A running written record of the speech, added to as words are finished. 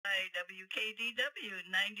WKDW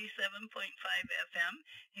 97.5 FM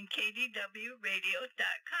and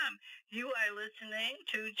KDWRadio.com. You are listening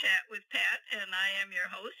to Chat with Pat, and I am your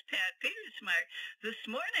host, Pat Petersmart. This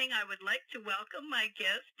morning, I would like to welcome my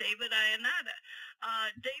guest, David Ionata.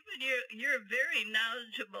 David, you're very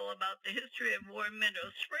knowledgeable about the history of Warm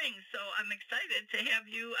Mineral Springs, so I'm excited to have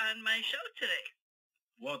you on my show today.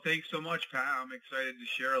 Well, thanks so much, Pat. I'm excited to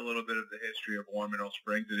share a little bit of the history of Warm Mineral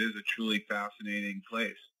Springs. It is a truly fascinating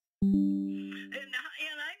place. And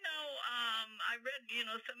I know, I read,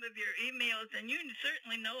 some of your emails, and you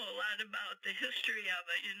certainly know a lot about the history of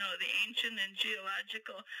it, the ancient and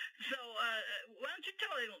geological. So why don't you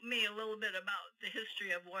tell me a little bit about the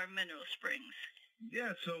history of Warm Mineral Springs?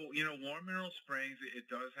 Yeah, so, Warm Mineral Springs, it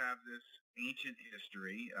does have this ancient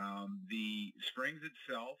history. The springs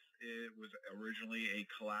itself, it was originally a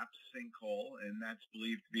collapsed sinkhole, and that's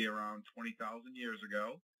believed to be around 20,000 years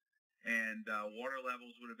ago. And water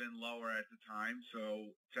levels would have been lower at the time,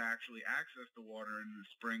 so to actually access the water in the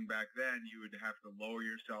spring back then, you would have to lower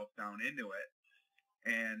yourself down into it.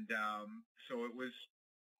 And so it was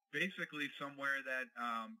basically somewhere that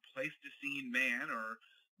Pleistocene man or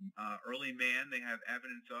early man, they have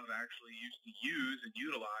evidence of actually used to use and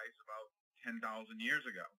utilize about 10,000 years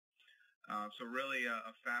ago. So really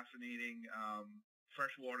a fascinating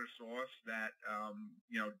freshwater source that,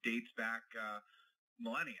 dates back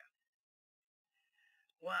millennia.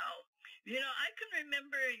 Wow. I can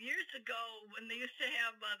remember years ago when they used to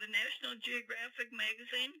have the National Geographic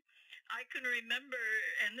magazine. I can remember,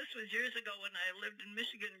 and this was years ago when I lived in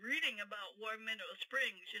Michigan, reading about Warm Mineral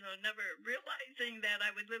Springs, never realizing that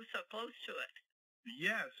I would live so close to it.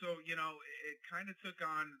 Yeah, so, it kind of took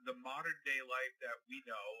on the modern day life that we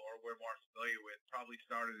know or we're more familiar with. Probably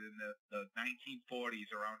started in the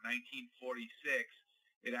 1940s, around 1946.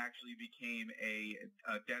 It actually became a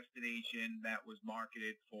destination that was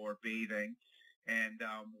marketed for bathing. And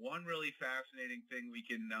one really fascinating thing we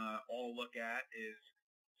can all look at is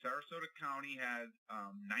Sarasota County has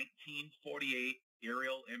 1948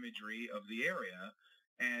 aerial imagery of the area.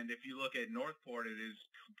 And if you look at Northport, it is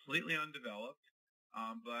completely undeveloped.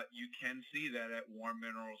 But you can see that at Warm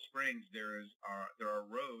Mineral Springs, there are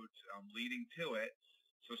roads leading to it.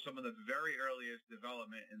 So some of the very earliest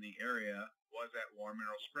development in the area was at Warm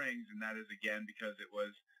Mineral Springs, and that is, again, because it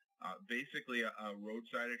was basically a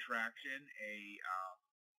roadside attraction, a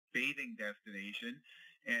bathing destination,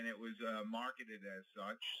 and it was marketed as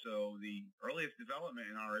such. So the earliest development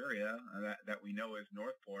in our area that we know as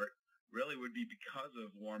Northport really would be because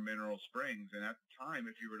of Warm Mineral Springs. And at the time,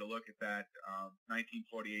 if you were to look at that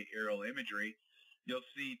 1948 aerial imagery, you'll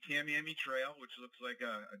see Tamiami Trail, which looks like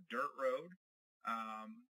a dirt road,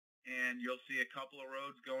 and you'll see a couple of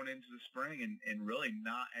roads going into the spring and really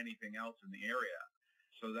not anything else in the area.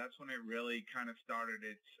 So that's when it really kind of started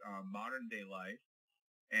its modern day life.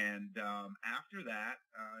 And after that,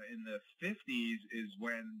 in the 50s is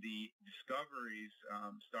when the discoveries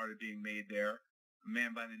started being made there. A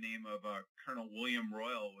man by the name of Colonel William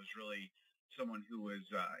Royal was really someone who was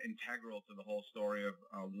integral to the whole story of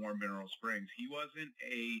Warm Mineral Springs. He wasn't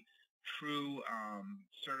a true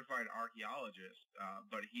certified archaeologist,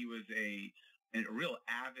 but he was a real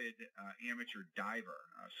avid amateur diver,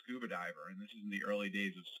 scuba diver, and this is in the early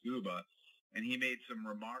days of scuba. And he made some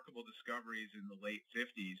remarkable discoveries in the late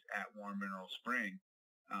 50s at Warm Mineral Spring.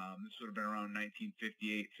 This would have been around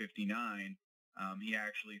 1958, 59. He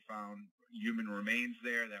actually found human remains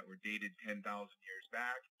there that were dated 10,000 years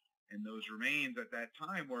back. And those remains at that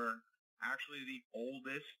time were actually the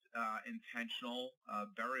oldest intentional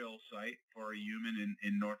burial site for a human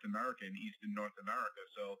in North America, in Eastern North America.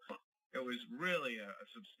 So it was really a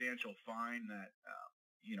substantial find that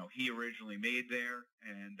he originally made there,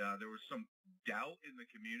 and there was some doubt in the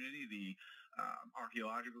community, the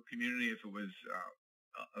archaeological community, if it was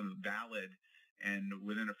valid. And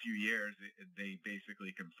within a few years, they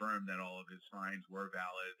basically confirmed that all of his finds were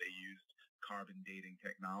valid. They used carbon dating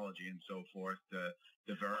technology and so forth to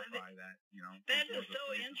verify that. That is so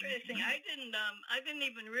interesting. I didn't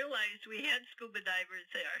even realize we had scuba divers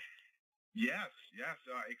there. Yes,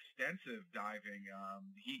 extensive diving.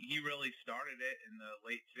 He really started it in the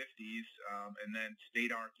late 50s, and then state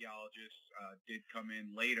archaeologists did come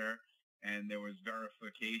in later, and there was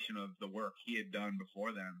verification of the work he had done before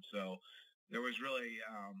them. So there was really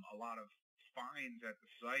a lot of finds at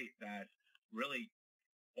the site that really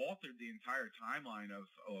altered the entire timeline of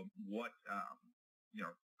what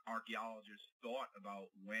archaeologists thought about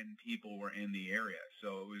when people were in the area.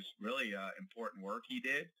 So it was really important work he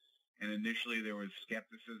did. And initially there was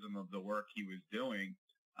skepticism of the work he was doing,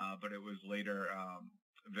 but it was later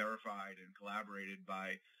verified and collaborated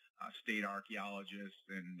by state archaeologists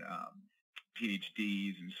and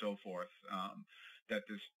PhDs and so forth, that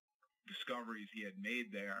this discoveries he had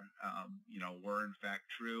made there, were in fact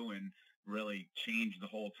true and really changed the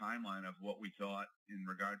whole timeline of what we thought in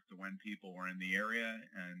regards to when people were in the area,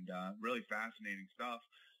 and really fascinating stuff.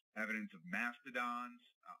 Evidence of mastodons,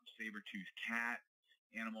 saber-toothed cat,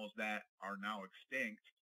 animals that are now extinct.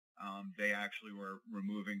 They actually were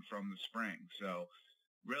removing from the spring. So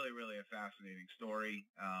really, really a fascinating story.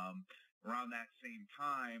 Around that same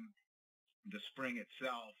time, the spring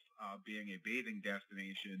itself being a bathing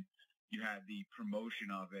destination, you had the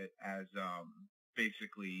promotion of it as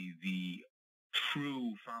basically the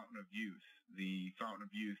true fountain of youth, the fountain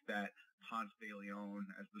of youth that Ponce de Leon,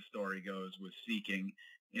 as the story goes, was seeking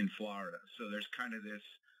in Florida. So there's kind of this,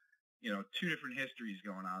 two different histories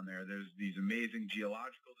going on there. There's these amazing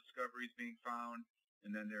geological discoveries being found,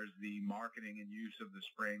 and then there's the marketing and use of the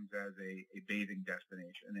springs as a bathing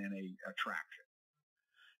destination and a attraction.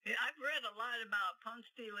 Yeah, I've read a lot about Ponce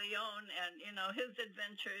de Leon and, his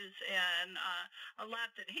adventures and a lot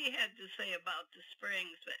that he had to say about the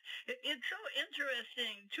springs. But it's so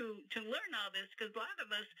interesting to learn all this because a lot of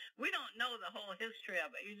us, we don't know the whole history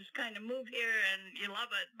of it. You just kind of move here and you love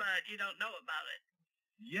it, but you don't know about it.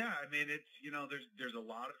 Yeah, I mean, it's, there's a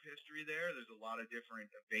lot of history there. There's a lot of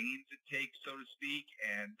different veins it takes, so to speak.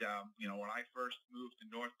 And, when I first moved to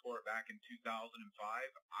Northport back in 2005,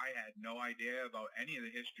 I had no idea about any of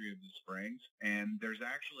the history of the springs. And there's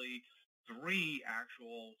actually 3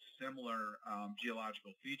 actual similar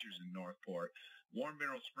geological features in Northport. Warm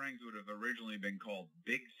Mineral Springs would have originally been called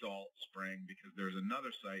Big Salt Spring because there's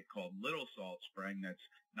another site called Little Salt Spring that's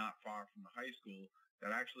not far from the high school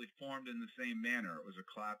that actually formed in the same manner. It was a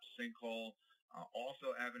collapsed sinkhole,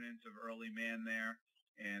 also evidence of early man there.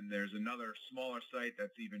 And there's another smaller site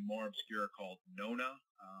that's even more obscure called Nona,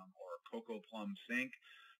 or Cocoa Plum Sink.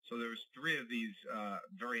 So there's 3 of these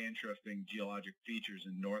very interesting geologic features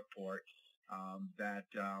in Northport that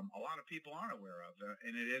a lot of people aren't aware of.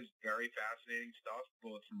 And it is very fascinating stuff,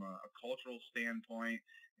 both from a cultural standpoint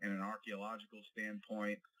and an archaeological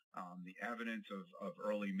standpoint. The evidence of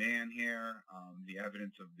early man here, the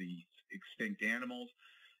evidence of the extinct animals.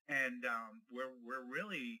 And we're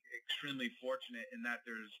really extremely fortunate in that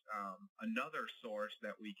there's another source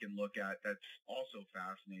that we can look at that's also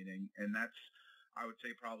fascinating, and that's, I would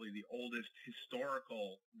say, probably the oldest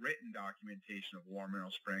historical written documentation of Warm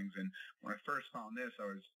Mineral Springs. And when I first found this,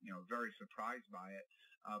 I was, very surprised by it.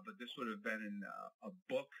 But this would have been in a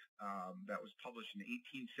book that was published in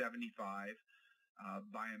 1875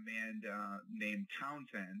 by a man named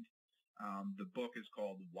Townsend. The book is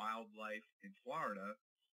called Wildlife in Florida.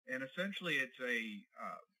 And essentially it's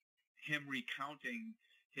him recounting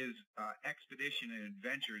his expedition and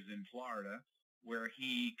adventures in Florida, where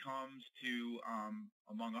he comes to,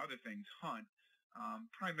 among other things, hunt,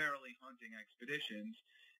 primarily hunting expeditions.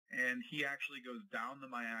 And he actually goes down the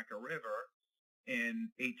Mayaca River in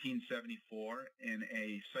 1874 in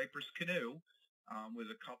a cypress canoe with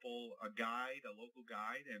a guide, a local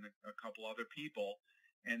guide, and a couple other people.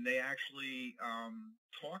 And they actually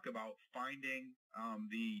talk about finding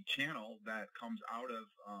the channel that comes out of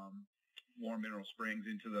Warm Mineral Springs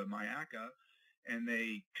into the Mayaca, and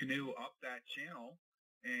they canoe up that channel,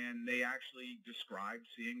 and they actually describe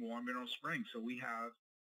seeing Warm Mineral Springs. So we have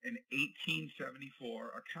an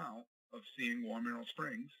 1874 account of seeing Warm Mineral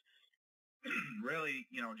Springs. Really,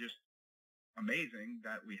 just amazing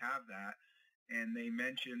that we have that. And they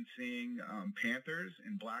mentioned seeing panthers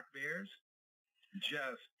and black bears.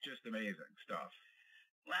 Just amazing stuff.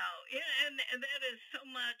 Wow, yeah, and that is so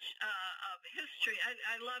much of history.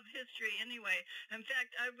 I love history anyway. In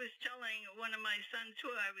fact, I was telling one of my sons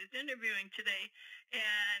who I was interviewing today,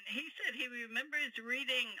 and he said he remembers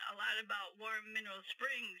reading a lot about Warm Mineral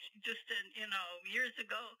Springs just years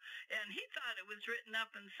ago, and he thought it was written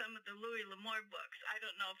up in some of the Louis L'Amour books. I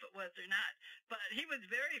don't know if it was or not, but he was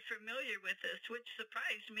very familiar with this, which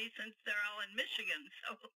surprised me since they're all in Michigan.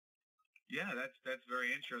 So. Yeah, that's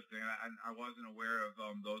very interesting. I wasn't aware of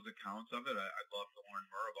those accounts of it. I'd love to learn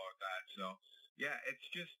more about that. So, yeah, it's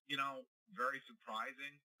just, very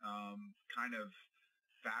surprising, kind of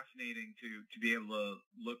fascinating to be able to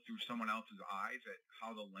look through someone else's eyes at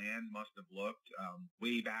how the land must have looked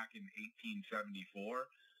way back in 1874.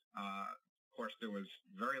 Of course, there was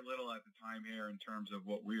very little at the time here in terms of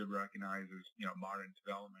what we would recognize as, modern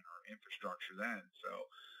development or infrastructure then. So,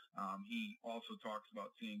 he also talks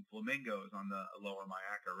about seeing flamingos on the lower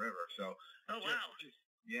Mayaca River. So, wow.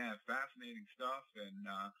 Fascinating stuff, and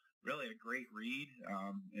really a great read.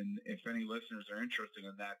 And if any listeners are interested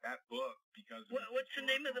in that book, because what's the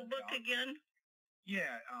name of the book again?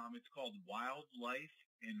 Yeah, it's called Wildlife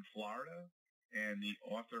in Florida, and the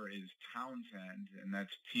author is Townsend, and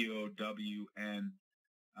that's Townsend, Townsend,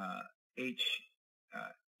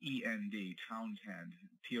 Townsend.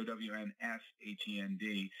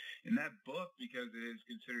 And that book, because it is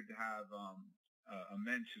considered to have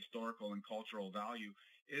immense historical and cultural value,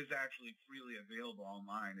 is actually freely available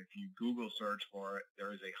online. If you Google search for it,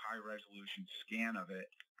 there is a high-resolution scan of it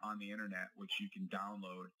on the internet, which you can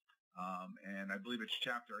download. And I believe it's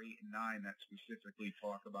chapter 8 and 9 that specifically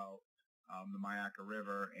talk about the Myakka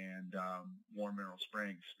River and Warm Mineral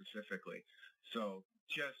Springs specifically. So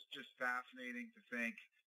just fascinating to think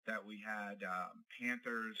that we had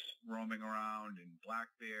panthers roaming around and black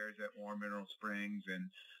bears at Warm Mineral Springs, and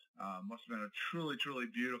must have been a truly, truly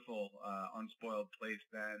beautiful, unspoiled place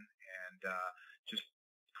then, and just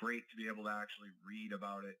great to be able to actually read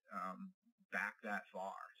about it back that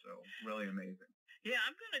far. So really amazing. Yeah,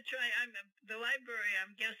 I'm going to try. The library,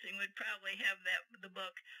 I'm guessing, would probably have the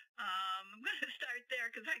book. I'm going to start there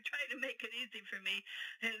because I try to make it easy for me.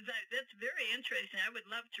 And that's very interesting. I would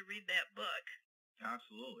love to read that book.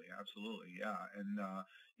 Absolutely, absolutely, yeah. And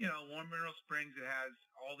Warm Mineral Springs, it has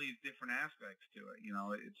all these different aspects to it.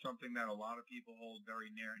 It's something that a lot of people hold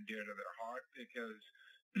very near and dear to their heart because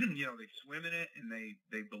they swim in it and they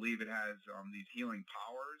believe it has these healing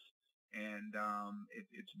powers. And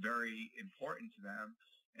it's very important to them.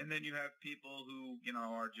 And then you have people who,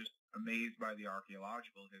 are just amazed by the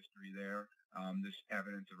archaeological history there, this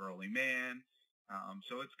evidence of early man.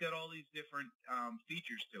 So it's got all these different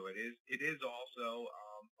features to it. It is also,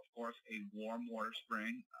 of course, a warm water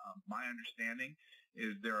spring. My understanding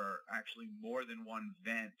is there are actually more than one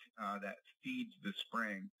vent that feeds the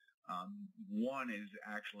spring. One is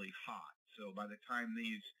actually hot. So by the time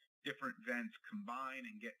these different vents combine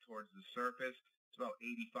and get towards the surface, it's about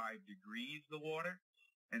 85 degrees, the water.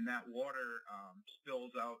 And that water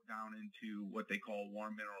spills out down into what they call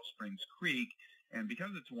Warm Mineral Springs Creek. And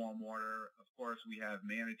because it's warm water, of course, we have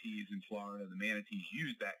manatees in Florida. The manatees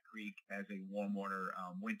use that creek as a warm water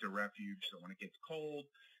winter refuge. So when it gets cold,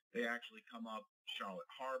 they actually come up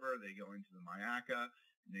Charlotte Harbor. They go into the Myakka,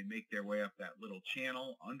 and they make their way up that little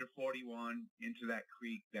channel under 41 into that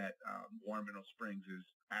creek that Warm Mineral Springs is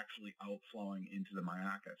actually outflowing into the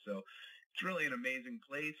Myakka. So it's really an amazing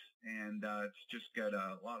place, and it's just got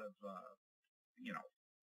a lot of,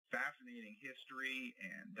 fascinating history,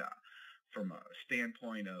 and from a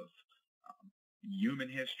standpoint of human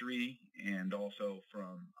history and also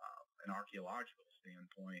from an archaeological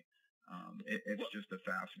standpoint, it's just a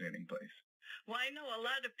fascinating place. Well, I know a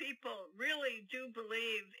lot of people really do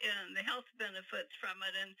believe in the health benefits from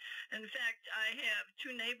it. And in fact, I have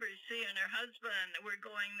two neighbors, she and her husband, were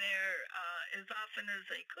going there as often as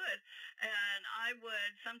they could. And I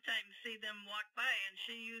would sometimes see them walk by, and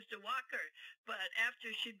she used a walker. But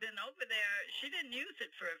after she'd been over there, she didn't use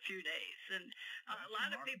it for a few days. And a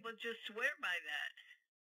lot of people just swear by that.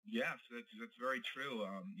 Yes, that's very true.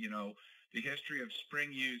 The history of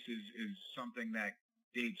spring use is something that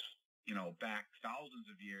dates back thousands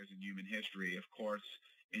of years in human history, of course,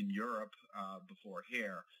 in Europe before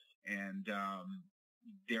here. And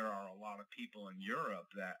there are a lot of people in Europe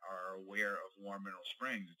that are aware of Warm Mineral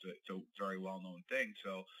Springs. It's a very well-known thing.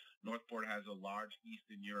 So Northport has a large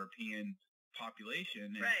Eastern European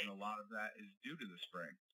population, and, right. and a lot of that is due to the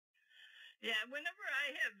spring. Yeah, whenever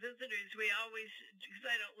I have visitors, we always, because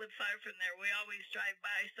I don't live far from there, we always drive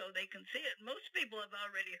by so they can see it. Most people have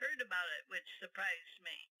already heard about it, which surprised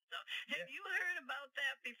me. So, have you heard about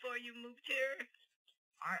that before you moved here?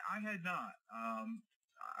 I had not.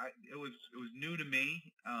 It was new to me.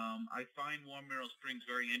 I find Warm Mineral Springs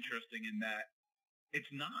very interesting in that it's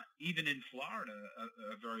not even in Florida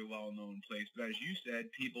a very well-known place. But as you said,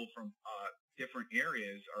 people from different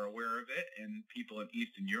areas are aware of it, and people in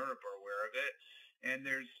Eastern Europe are aware of it. And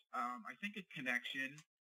there's, I think, a connection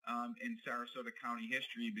in Sarasota County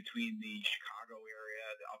history between the Chicago area,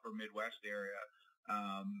 the upper Midwest area.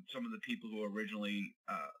 Some of the people who originally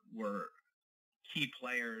were key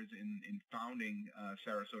players in founding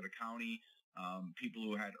Sarasota County, people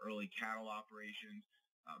who had early cattle operations,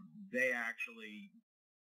 they actually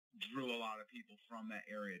drew a lot of people from that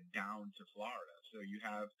area down to Florida. So you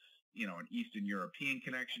have, an Eastern European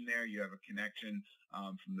connection there. You have a connection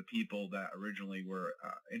from the people that originally were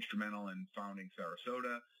instrumental in founding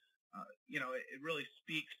Sarasota. It really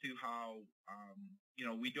speaks to how,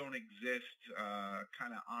 we don't exist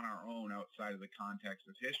kind of on our own outside of the context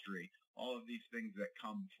of history. All of these things that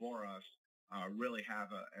come before us really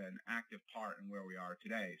have an active part in where we are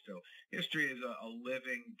today. So history is a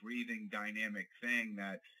living, breathing, dynamic thing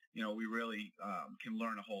that, we really can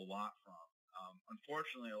learn a whole lot from.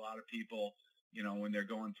 Unfortunately, a lot of people when they're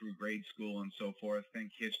going through grade school and so forth,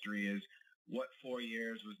 think history is what 4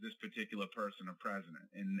 years was this particular person a president,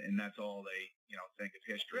 and that's all they think of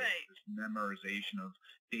history. Right. This memorization of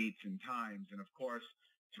dates and times, and of course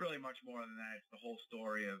it's really much more than that. It's the whole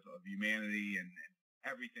story of humanity and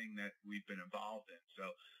everything that we've been involved in.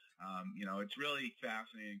 So it's really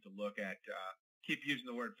fascinating to look at. Keep using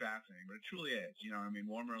the word fascinating, but it truly is.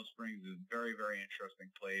 War Mineral Springs is a very, very interesting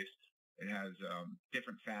place. It has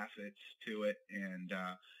different facets to it, and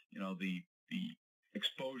the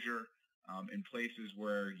exposure in places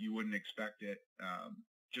where you wouldn't expect it.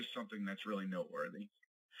 Just something that's really noteworthy.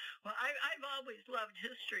 Well, I've always loved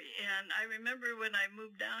history, and I remember when I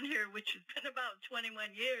moved down here, which has been about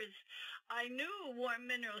 21 years, I knew Warm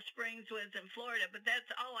Mineral Springs was in Florida, but that's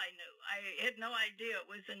all I knew. I had no idea it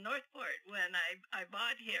was in Northport when I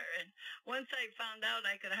bought here, and once I found out,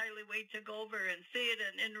 I could hardly wait to go over and see it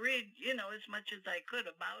and read, as much as I could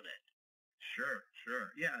about it. Sure.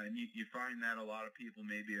 Yeah, and you find that a lot of people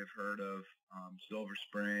maybe have heard of Silver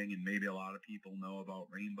Spring, and maybe a lot of people know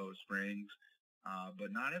about Rainbow Springs.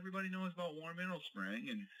 But not everybody knows about Warm Mineral Spring,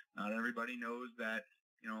 and not everybody knows that,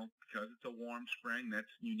 because it's a warm spring,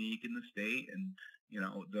 that's unique in the state. And,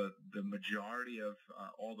 the majority of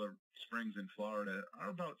all the springs in Florida are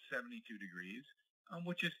about 72 degrees,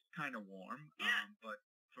 which is kind of warm. Yeah. But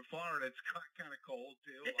for Florida, it's kind of cold,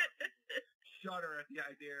 too. A lot of people shudder at the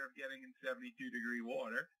idea of getting in 72-degree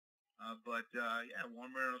water. But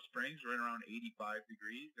Warm Mineral Springs right around 85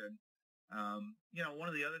 degrees. And one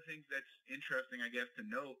of the other things that's interesting, I guess, to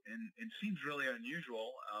note, and seems really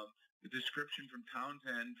unusual, the description from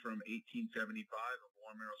Townsend from 1875 of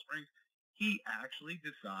Warm Mineral Springs, he actually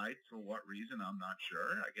decides, for what reason, I'm not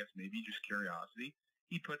sure, I guess maybe just curiosity,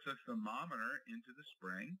 he puts a thermometer into the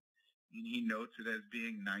spring, and he notes it as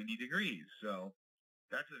being 90 degrees. So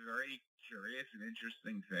that's a very curious and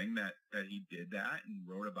interesting thing that he did that and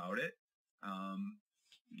wrote about it.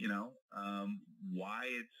 Why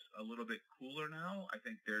it's a little bit cooler now, I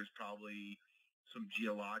think there's probably some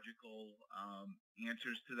geological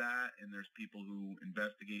answers to that, and there's people who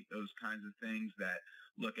investigate those kinds of things that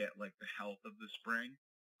look at like the health of the spring.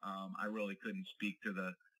 I really couldn't speak to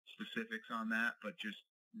the specifics on that, but just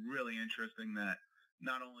really interesting that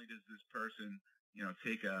not only does this person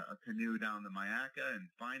take a canoe down the Mayaca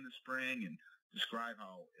and find the spring and describe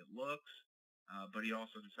how it looks, but he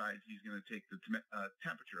also decides he's going to take the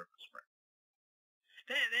temperature of the spring.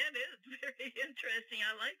 That is very interesting.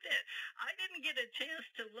 I like that. I didn't get a chance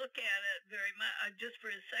to look at it very much, just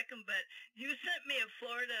for a second, but you sent me a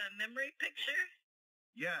Florida memory picture?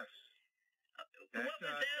 Yes. What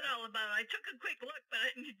was that all about? I took a quick look, but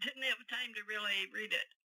I didn't have time to really read it.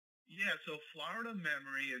 Yeah, so Florida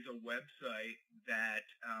Memory is a website that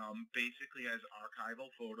basically has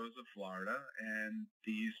archival photos of Florida, and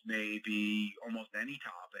these may be almost any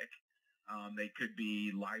topic. They could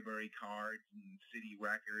be library cards and city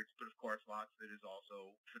records, but of course lots of it is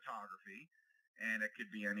also photography, and it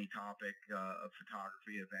could be any topic of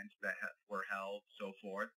photography, events that were held, so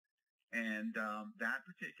forth. And that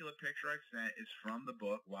particular picture I sent is from the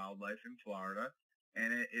book Wildlife in Florida,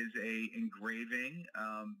 and it is a engraving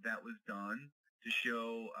that was done to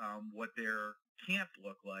show what their camp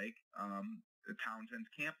looked like, the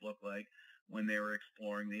Townsend's camp looked like when they were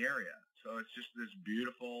exploring the area. So it's just this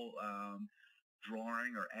beautiful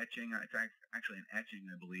drawing or etching. It's actually an etching,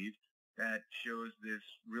 I believe, that shows this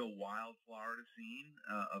real wild Florida scene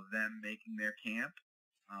of them making their camp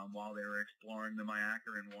while they were exploring the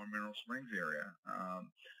Mayaca and Warm Mineral Springs area.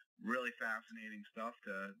 Really fascinating stuff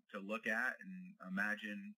to look at and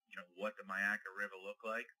imagine, what the Mayaca River looked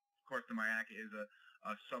like. Of course, the Mayaca is a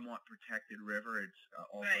somewhat protected river. It's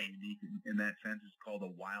also unique in that sense. It's called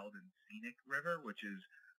a wild and scenic river, which is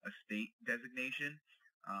a state designation.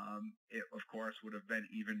 It, of course, would have been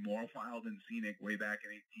even more wild and scenic way back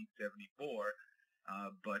in 1874.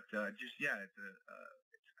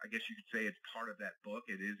 I guess you could say it's part of that book.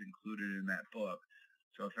 It is included in that book.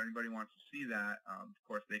 So if anybody wants to see that, of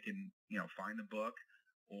course, they can, find the book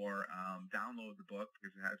or download the book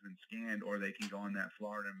because it has been scanned, or they can go on that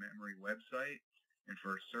Florida Memory website, and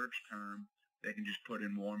for a search term, they can just put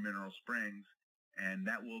in Warm Mineral Springs, and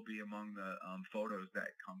that will be among the photos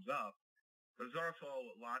that comes up. There's also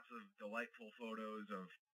lots of delightful photos of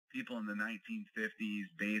people in the 1950s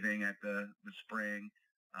bathing at the spring.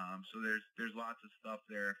 So there's lots of stuff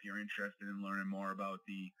there. If you're interested in learning more about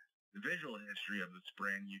the visual history of the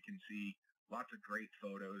spring, you can see lots of great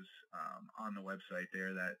photos on the website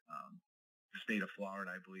there that the state of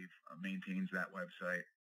Florida, I believe, maintains that website.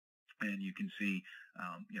 And you can see,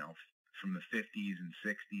 from the 50s and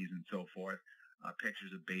 60s and so forth,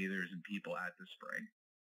 pictures of bathers and people at the spring.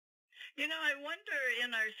 I wonder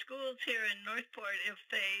in our schools here in Northport if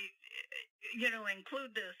they,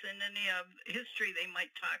 include this in any of history they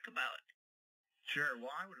might talk about. Sure.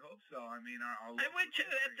 Well, I would hope so. I mean, our I would too.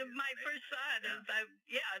 My amazing. first thought is,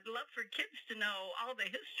 I'd love for kids to know all the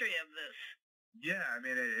history of this. Yeah, I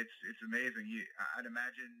mean, it's amazing. I'd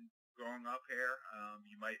imagine growing up here,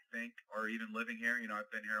 you might think, or even living here,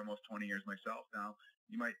 I've been here almost 20 years myself now,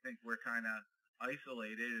 you might think we're kind of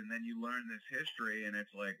isolated, and then you learn this history, and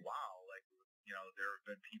it's like, wow, like, there have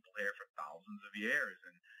been people here for thousands of years,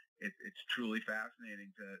 and it's truly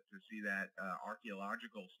fascinating to see that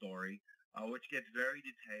archaeological story, which gets very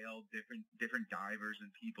detailed, different divers and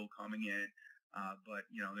people coming in. But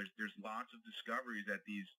there's lots of discoveries at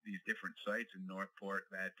these different sites in Northport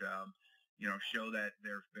that show that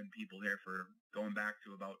there have been people here for going back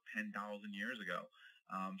to about 10,000 years ago.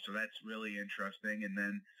 So that's really interesting. And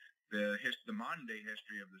then the modern day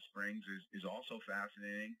history of the Springs is also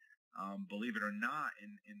fascinating. Believe it or not,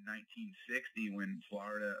 in 1960, when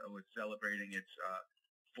Florida was celebrating its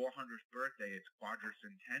 400th birthday, its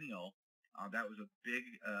quadricentennial, that was a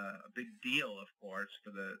big deal, of course,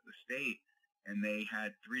 for the state. And they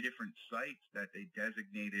had 3 different sites that they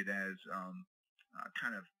designated as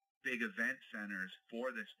kind of big event centers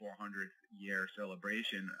for this 400th year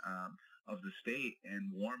celebration of the state.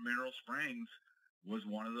 And Warm Mineral Springs was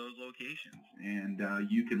one of those locations. And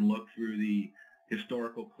you can look through the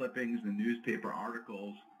historical clippings, the newspaper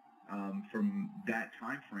articles from that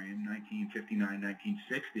time frame, 1959,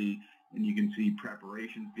 1960, and you can see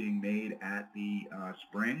preparations being made at the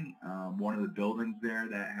spring. One of the buildings there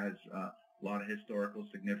that has a lot of historical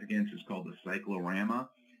significance is called the Cyclorama,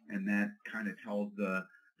 and that kind of tells the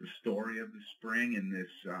story of the spring in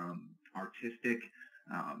this artistic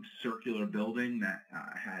circular building that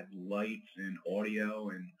had lights and audio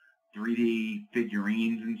and 3D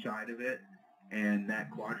figurines inside of it. And that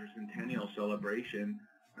quadricentennial celebration,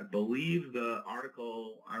 I believe the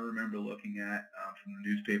article I remember looking at from the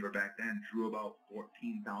newspaper back then drew about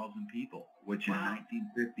 14,000 people, which in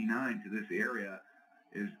 1959 to this area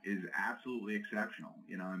is absolutely exceptional.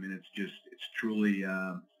 I mean, it's truly,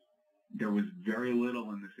 there was very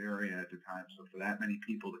little in this area at the time. So for that many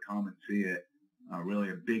people to come and see it, really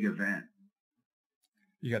a big event.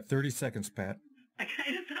 You got 30 seconds, Pat. I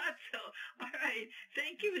kind of thought so. All right.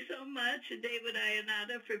 Thank you so much, David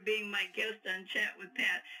Iannata, for being my guest on Chat with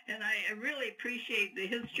Pat. And I really appreciate the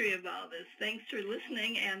history of all this. Thanks for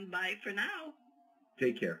listening, and bye for now.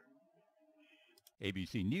 Take care.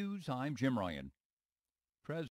 ABC News, I'm Jim Ryan.